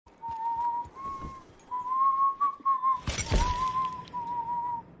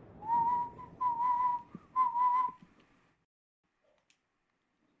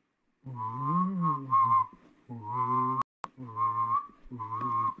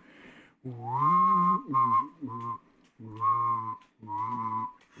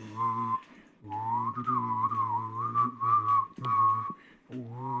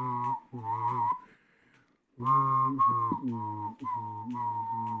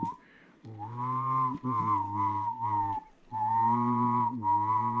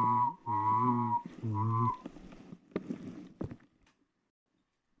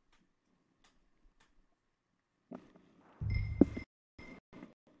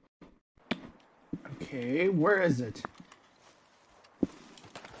Okay, where is it?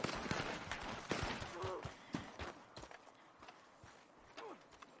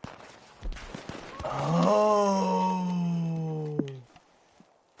 Oh!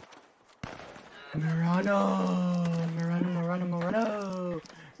 Murano! Murano, Murano, Murano!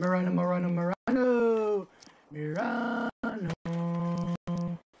 Murano, Murano, Murano! Murano!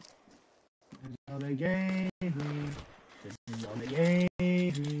 This is all they gave me. This is all they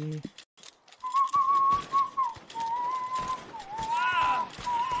gave me.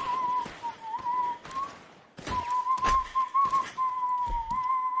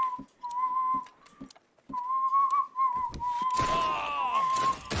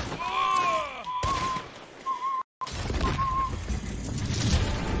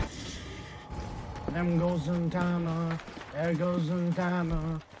 Them goes some timer, there goes some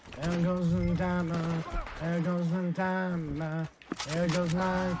timer, there goes some timer, there goes some timer, there goes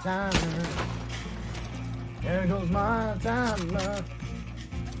my timer, there goes my timer.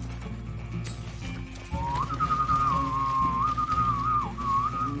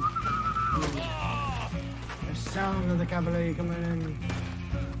 The sound of the cavalry coming in.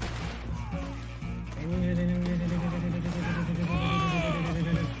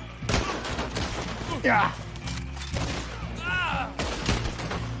 Yeah.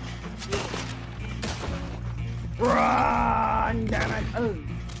 Run, damn it! Oh.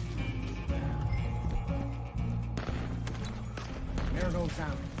 Miracle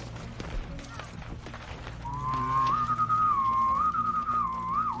sound.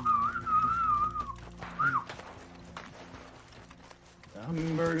 The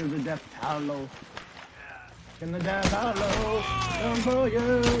hummingbird is a death hollow. Can the death hollow come for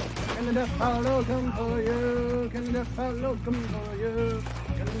you? Can the death hollow come for you? Can the death hollow come for you?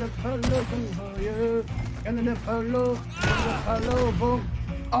 Can the death hollow come for you? Can the death hollow, boom.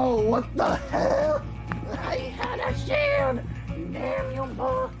 Oh, what the hell? I had a shield! Damn you,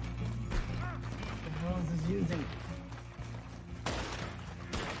 boy! What the hell is this using?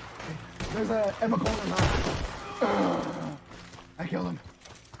 There's a corner now. I killed him.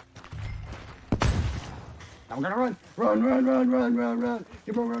 Now we're gonna run! Run!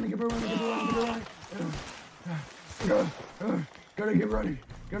 Keep on running! Gotta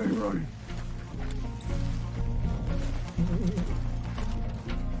keep running!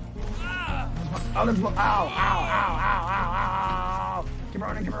 Oh, let's go! Ow! Keep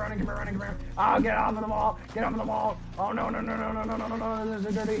running! Oh, get off of the wall! Oh, no! There's a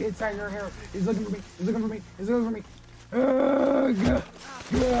dirty insider here. He's looking for me!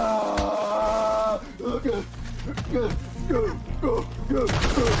 Go!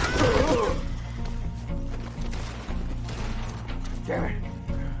 Damn it!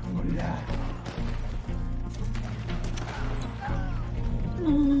 I'm gonna die.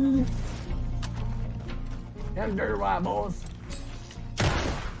 Them dirty white boys.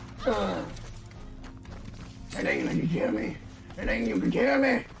 It ain't you can kill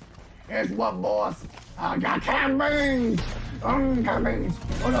me. Here's what, boys? I got cannons. Cannons.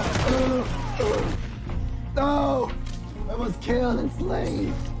 Oh no! I was killed and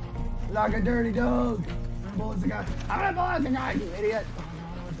slain like a dirty dog. How many bullets I got, you idiot? Oh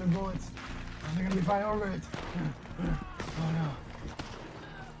no, it's their bullets. They're gonna be fighting over it. Oh no.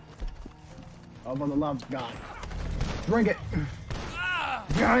 Oh, for the love of God. Drink it.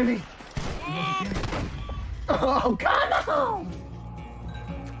 Behind me. Oh, come on!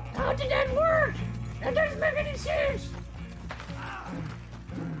 How did that work? That doesn't make any sense.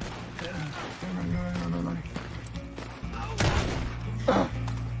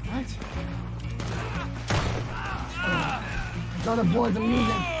 What? It's not the bullets I'm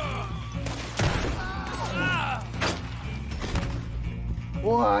using.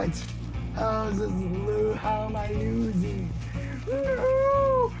 What? How is this blue? How am I losing?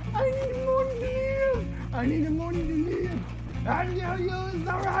 No! I need money to live! And you use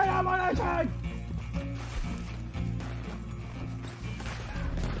the right ammunition!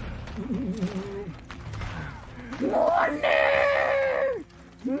 Money!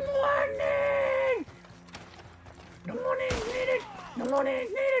 The money is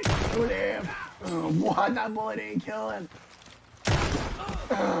needed! To live! Oh, what? That bullet ain't killing.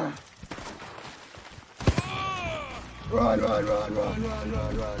 Run, run, run, run, run, run,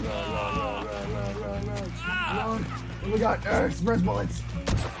 run, run, run, run, run, run, run. Run. What we got? Express bullets.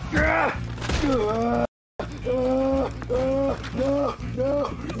 No, no, no, no.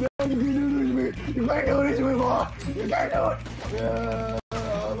 You can't do this to me. You can't do this to me, boy. You can't do it.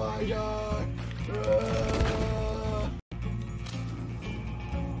 Oh my God.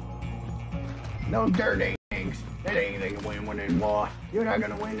 No dirty things. That ain't gonna win this, boy. You're not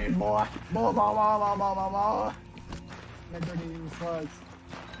gonna win this, boy. Boy, boy, boy, boy, boy, boy, boy. That dirty thing slugs.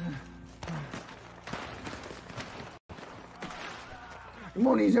 The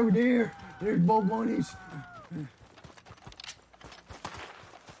money's over there. There's both monies.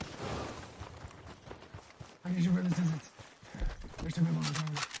 I guess you where this isn't. There's some people on the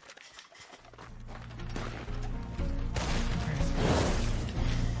ground.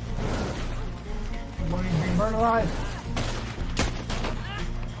 Money's being burned alive.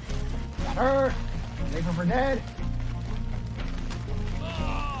 Got her. Leave her for dead.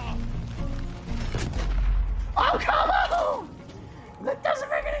 Oh, come on! That doesn't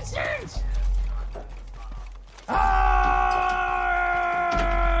make any sense! Ah!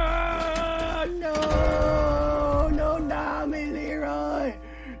 No! No, damn it, Leroy!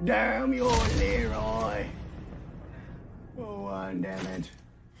 Damn you, Leroy! Oh, damn it.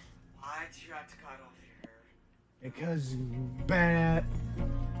 Why'd you have to cut off your hair? Because bad.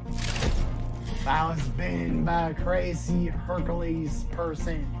 I was bitten by a crazy Hercules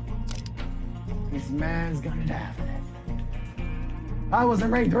person. This man's gonna die for that. I was in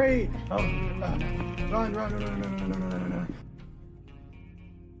rank 3. Oh, run, run, run, run, run, run, run, run, run.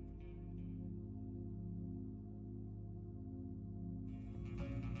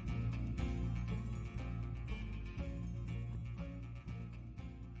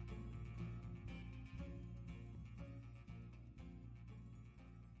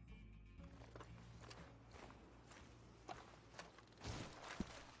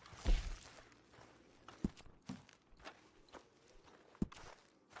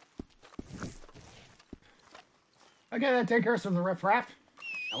 Okay, that takes care of the riffraff.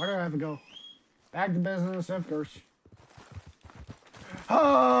 Now where do I have to go? Back to business, of course.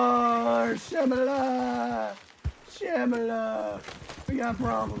 Oh, Shibboleth! Shibboleth! We got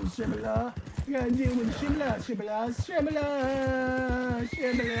problems, Shibboleth. We gotta deal with Shibboleth, Shibboleth, Shibboleth,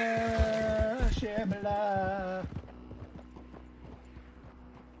 Shibboleth, Shibboleth.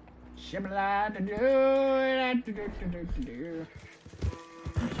 Shibboleth to do.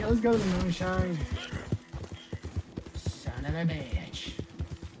 Okay, let's go to the moonshine. Son of a bitch.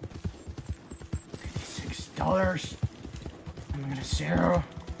 $56. I'm gonna zero.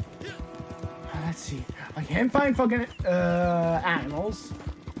 Let's see. I can't find fucking animals.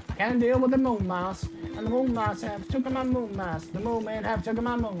 I can't deal with the moon mouse. And the moon mouse have taken my moon mouse. The moon man have taken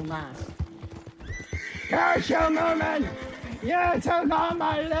my moon mouse. Curse you, moon man! You took all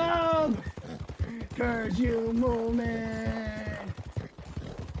my love! Curse you, moon man!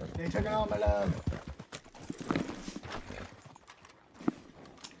 They took all my love.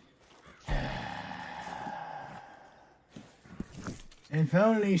 If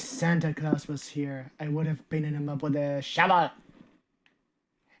only Santa Claus was here, I would have beaten him up with a shovel.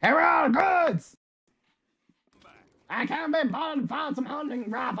 Here are all goods! I can't be bothered and found some hunting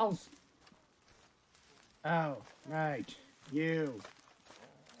rifles. Oh, right. You.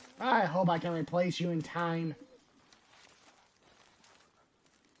 I hope I can replace you in time.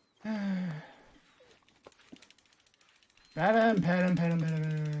 Pet him, pet him, pet him, pet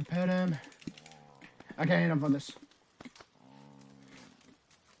him, pet him. Okay, enough of this.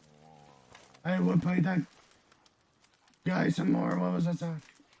 I would play that guy some more. What was that song?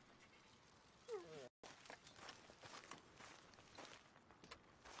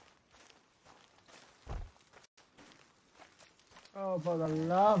 Oh, for the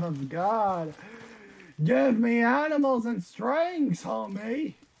love of God. Give me animals and strings,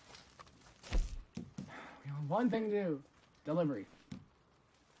 homie. We have one thing to do. Delivery.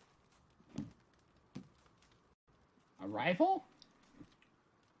 A rifle?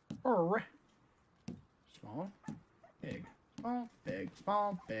 Or small, big, small, big,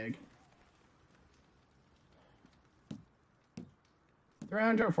 small, big.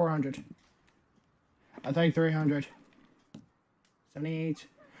 300 or 400? I'll take 300. 78.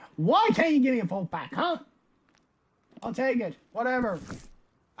 Why can't you give me a full pack, huh? I'll take it. Whatever.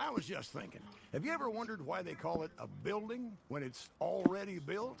 I was just thinking, have you ever wondered why they call it a building when it's already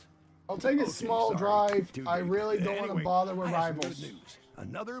built? I'll take a small drive. I really don't want to bother with rivals.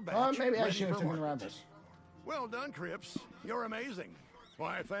 Another batch Maybe I ready should have for taken market. rivals. Well done, Cripps. You're amazing.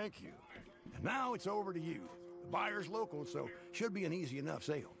 Why, thank you. And now it's over to you. The buyer's local, so should be an easy enough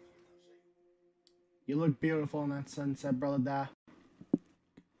sale. You look beautiful in that sunset, brother.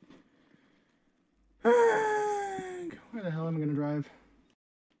 Where the hell am I gonna drive?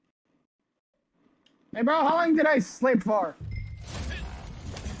 Hey, bro, how long did I sleep for?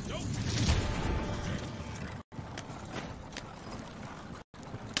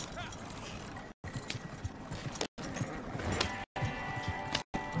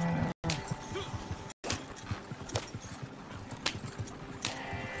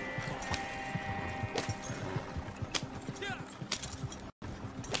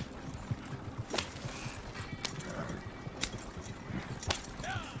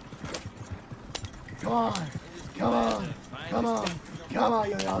 Come on, come on, come on, come on,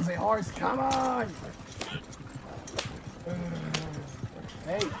 you Aussie horse, come on!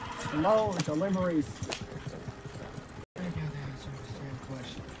 Hey, slow deliveries. I got the answer to the same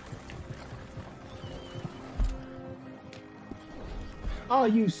question. Oh,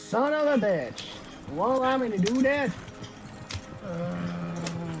 you son of a bitch! You won't allow me to do that?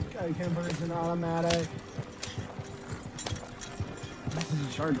 Gotta convert an automatic. This is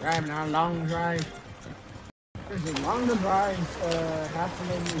a short drive, not a long drive. This is longer drives have to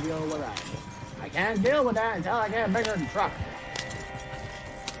make me deal with that. I can't deal with that until I get a bigger truck.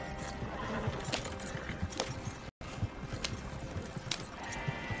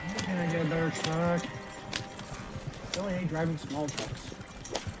 How can I get a better truck? I really hate driving small trucks.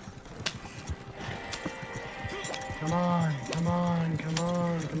 Come on, come on, come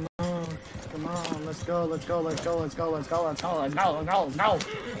on, come on, come on, let's go, let's go, let's go, let's go, let's go, let's go, let's go, let's go, let's go.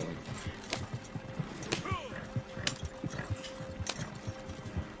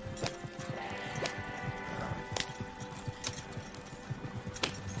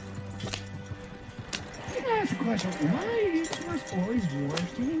 Question, why are you tourists always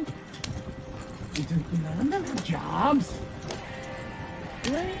working? None of them have jobs?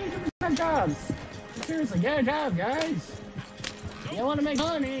 None of them have jobs. Seriously, get a job, guys. You want to make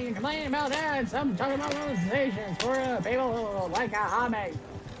money and complain about that. Some talking about realizations for people who like a hobby.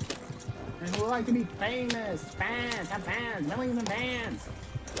 And who like to be famous. Fans, have fans, millions of fans.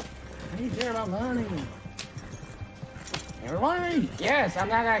 I need to care about money. Everyone? Yes, I'm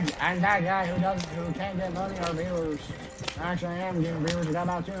that guy who can't get money or viewers. Actually, I am getting viewers. I got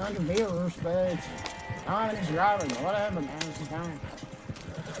about 200 viewers, but I don't have any subscribers. But whatever, man. It's fine.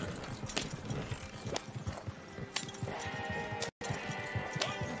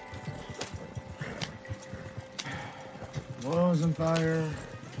 World's on fire.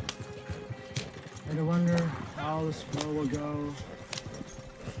 I wonder how the snow will go.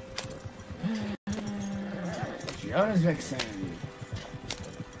 Jonas vixen.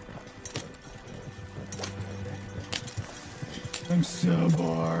 I'm so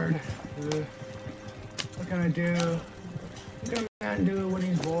bored. What can I do? What can a man do when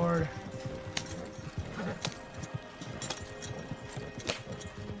he's bored?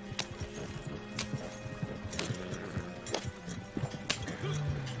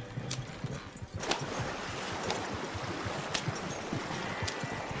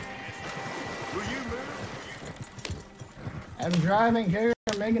 I'm driving here,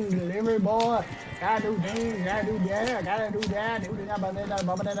 making a delivery, boy. Gotta do things, gotta do that, gotta do that,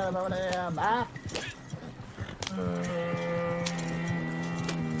 bye.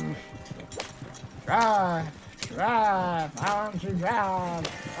 Drive, I want to drive,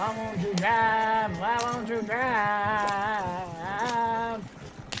 I want to drive, I want to drive.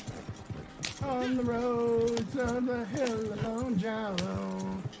 On the roads of the Kilimanjaro.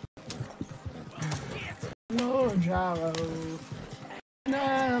 No gyro.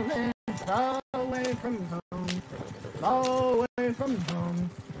 Nothing far away from home. Far away from home.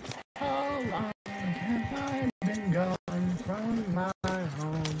 How long have I been gone from my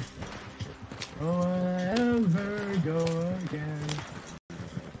home? Will I ever go again?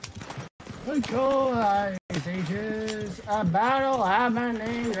 The cold ice ages. A battle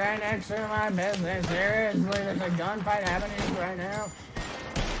happening right next to my business. Seriously, there's a gunfight happening right now.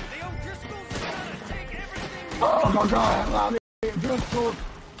 Oh my God! Allow me just go.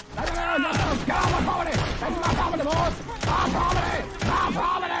 Get off my property! That's my property, boys! My property! My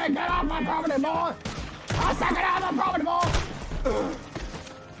property! Get off my property, boy! I'll suck it out of my property, boy!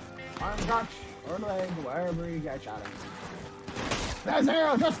 Arm touch or leg, wherever you get shot at. There's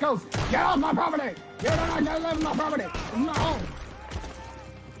Zero, just goes. Get off my property! You don't like to live in my property! It's my home!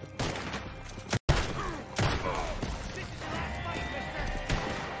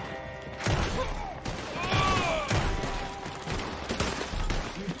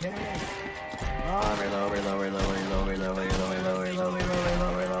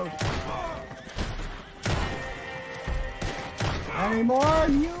 Any more,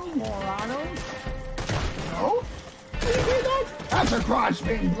 you moranos? Oh, did you hear that? That's a crotch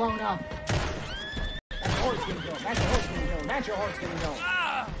being blown up. That's a horse getting killed. That's a horse getting killed. That's your horse getting killed.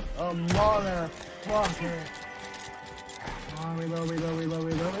 Oh, motherfucker. Come on, reload.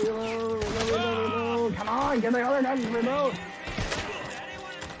 Come on, get the other gun, reload.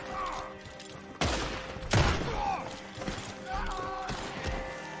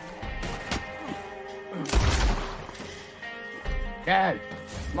 Dad,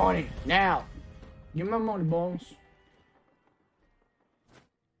 money, now. Give me my money, bones.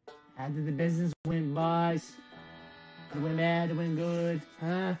 How did the business win, boys? Did it win bad, did it win good,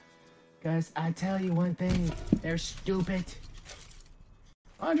 huh? Guys, I tell you one thing, they're stupid.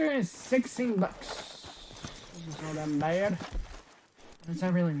 116 bucks. This is not that bad. That's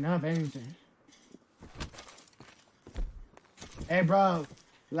not really enough anything. Hey bro,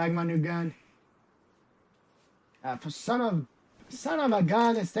 you like my new gun? For son of a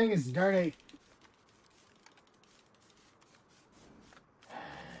gun, this thing is dirty.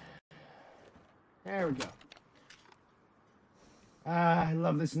 There we go. I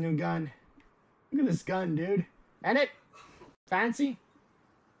love this new gun. Look at this gun, dude. And it fancy?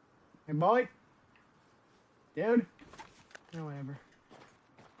 Hey, boy. Dude. No, whatever.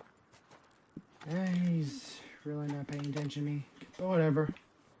 He's really not paying attention to me. But whatever.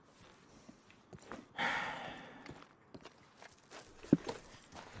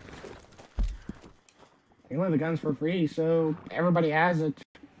 Anyway, the gun's for free, so everybody has it.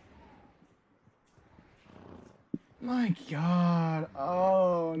 My God.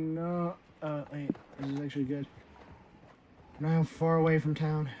 Oh, no. Wait. This is actually good. Now far away from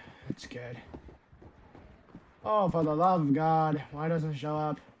town. That's good. Oh, for the love of God. Why doesn't it show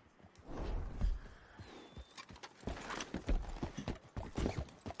up?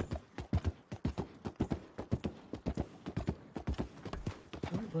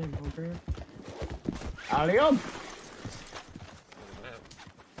 Am I playing poker? Alley-oop!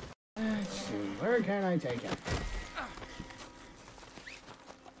 Let's see. Where can I take it?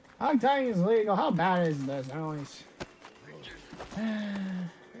 Hog tying is legal. How bad is this noise?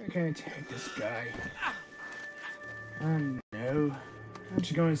 Where can I take this guy? Oh no. I'm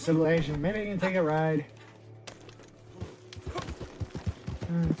just going to civilization. Maybe I can take a ride.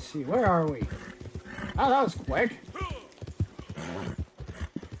 Let's see. Where are we? Oh, that was quick.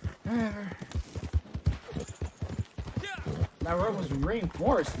 Whatever. That road was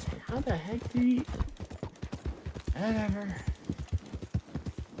reinforced. How the heck do you... Whatever.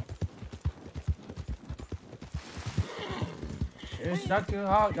 Should've stuck to the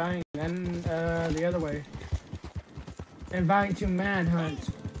hog dying, then the other way. Inviting to manhunt.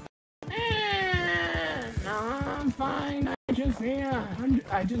 No, I'm fine. I just need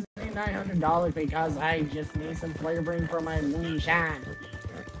 $900 because I just need some flavoring for my moonshine.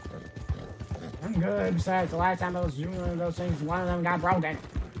 I'm good. Besides, the last time I was doing one of those things, one of them got broken.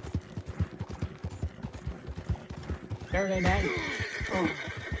 Thursday night. Oh,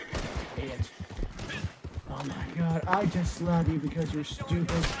 idiot. Oh my God, I just love you because you're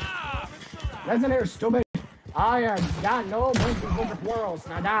stupid. Listen here, stupid. I got no business with the quarrels.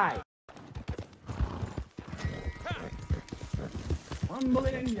 Now die. One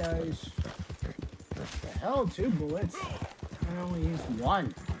bullet and he dies. The hell, 2 bullets? I only used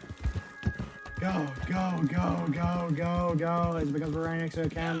 1. Go, go, go, go, go, go. It's because we're right next to a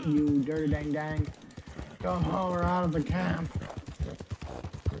camp, you dirty dang dang. Go home, we're out of the camp.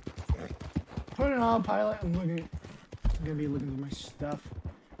 Put it on autopilot and I'm gonna be looking for my stuff.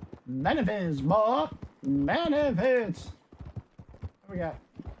 Benefits, boy! Benefits! What we got?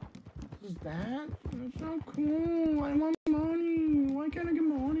 What is that? That's so cool. I want money. Why can't I get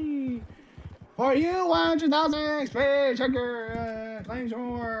money? For you, 100,000 XP, check your claims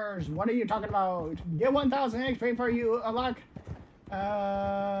yours. What are you talking about? Get 1,000 XP for you, unlock.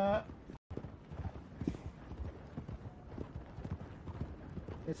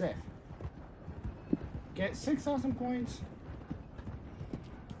 That's it. Get 6,000 points.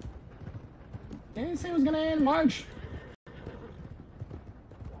 Didn't say it was gonna end March.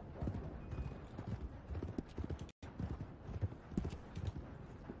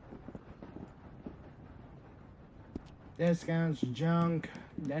 Discounts, junk.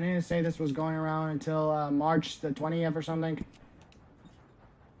 They didn't say this was going around until March the 20th or something.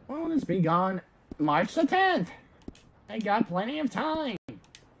 When will this be gone? March the 10th. I got plenty of time.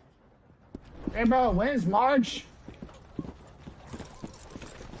 Hey bro, when's March?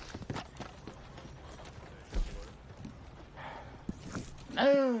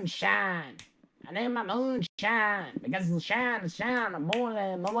 Moonshine. I need my moonshine because the shine, more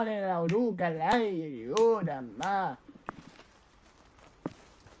than I'll do.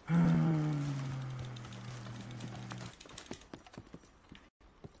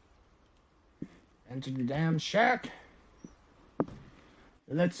 into the damn shack.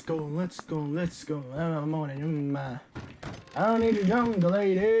 Let's go, let's go, let's go. I'm on it. I don't need a jungle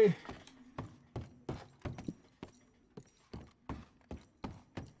lady.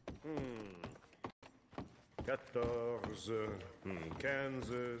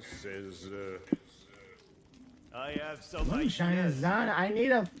 Kansas is. I have some Moonshine ideas. is done. I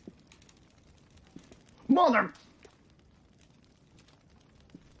need a mother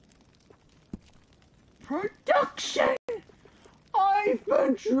production. I've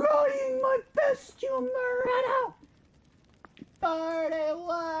been trying my best, you Moreno.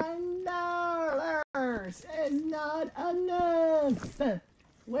 $41 is not enough.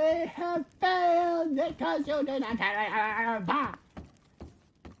 We have failed because you did not have a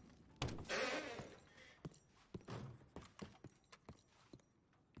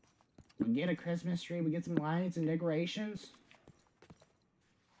We get a Christmas tree, we get some lights and decorations.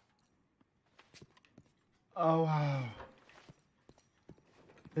 Oh wow.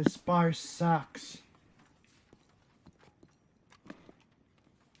 This bar sucks.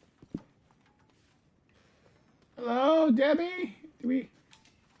 Hello, Debbie? Do we...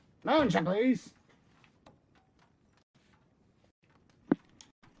 Moonshine, please.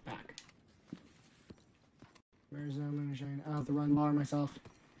 Back. Where's the moonshine? I'll have to run bar myself.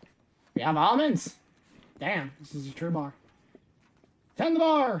 We have almonds? Damn, this is a true bar. 10 the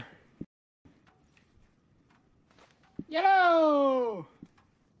bar! Yo!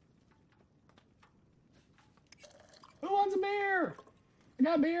 Who wants a beer? I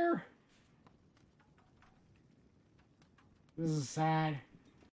got beer. This is sad.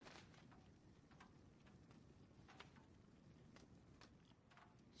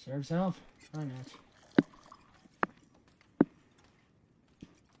 Serve self? Why not?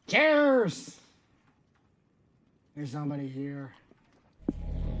 Cheers! There's somebody here.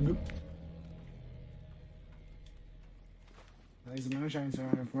 At least the moonshine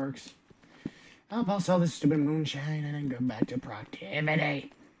sort of works. I'll sell this stupid moonshine and then go back to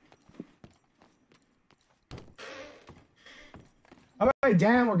productivity. Alright,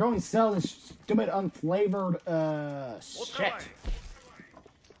 damn, we're going to sell this stupid unflavored, shit.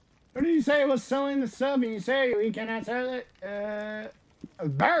 What did you say was selling the sub and you say we cannot sell it?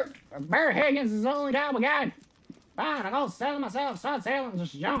 Bear Higgins is the only guy we got. Fine, I'll go sell it myself. Start selling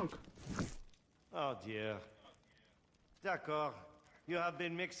this junk. Oh dear. D'accord. You have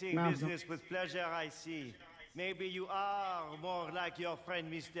been mixing business with pleasure, I see. Maybe you are more like your friend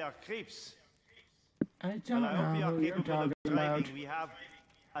Mr. Creeps. I don't know who you're talking about. We have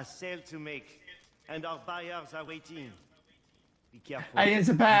a sale to make, and our buyers are waiting. Be careful. I am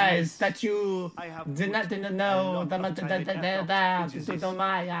surprised that you did not know that.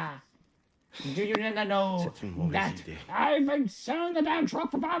 Do you not know that I've been selling the damn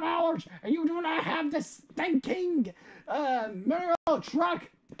truck for 5 hours and you do not have the stinking mineral truck?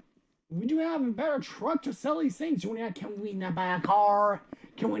 We do have a better truck to sell these things. Can we not buy a car?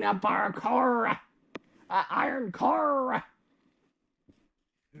 Can we not buy a car? An iron car?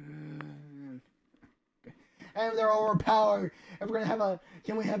 And they're overpowered. And we're gonna have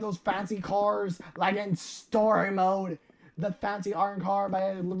can we have those fancy cars like in story mode? The fancy iron car but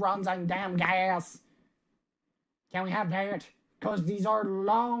it runs on damn gas. Can we have that? Cause these are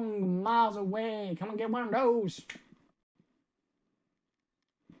long miles away. Come and get one of those.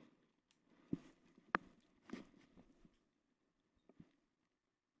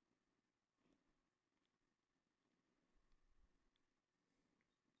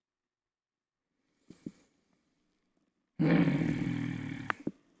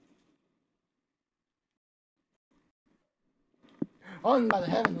 On by the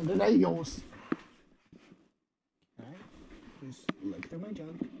heaven of the Eagles. Alright, just look through my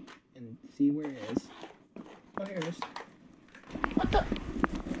junk and see where it is. Oh, here it is. What the?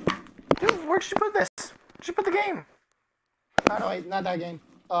 Dude, where'd you put this? Where'd you put the game? Oh, no, wait, not that game.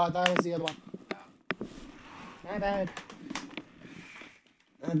 Oh, that was the other one. My bad.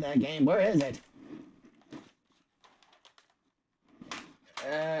 Not that game. Where is it?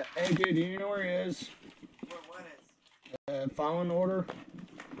 Hey, dude, do you know where it is? What is? Fallen Order.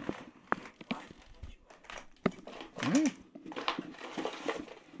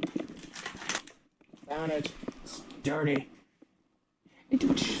 Found it. It's dirty. Hey,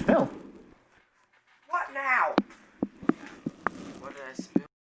 dude, spill. What now? What did I spill?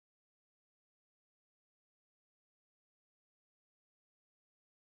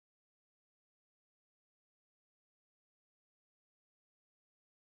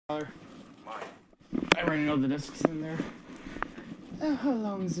 I already know the discs in there. How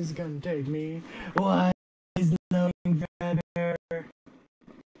long is this gonna take me? Why is nothing better?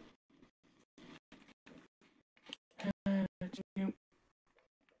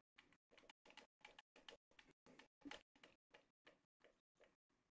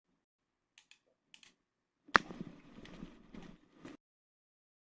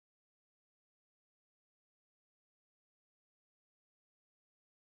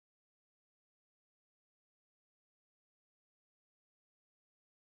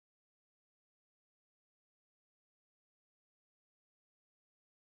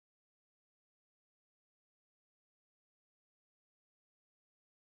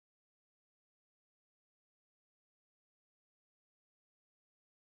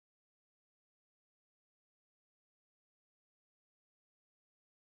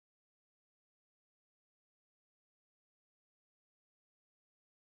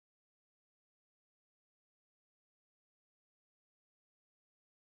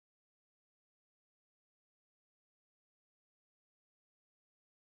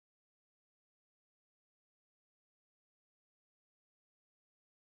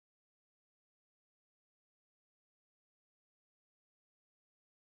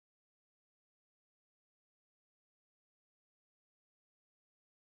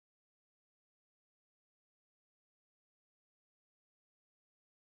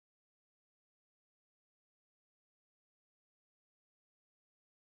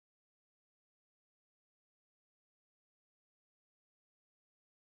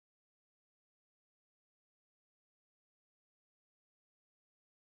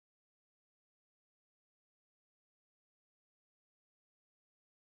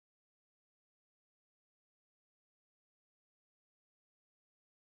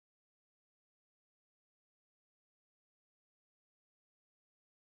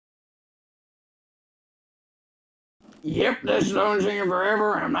 Yep, this is the only thing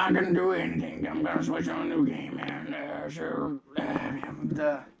forever. I'm not gonna do anything. I'm gonna switch on a new game, man. Sure.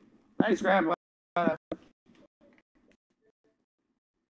 Thanks, Grab.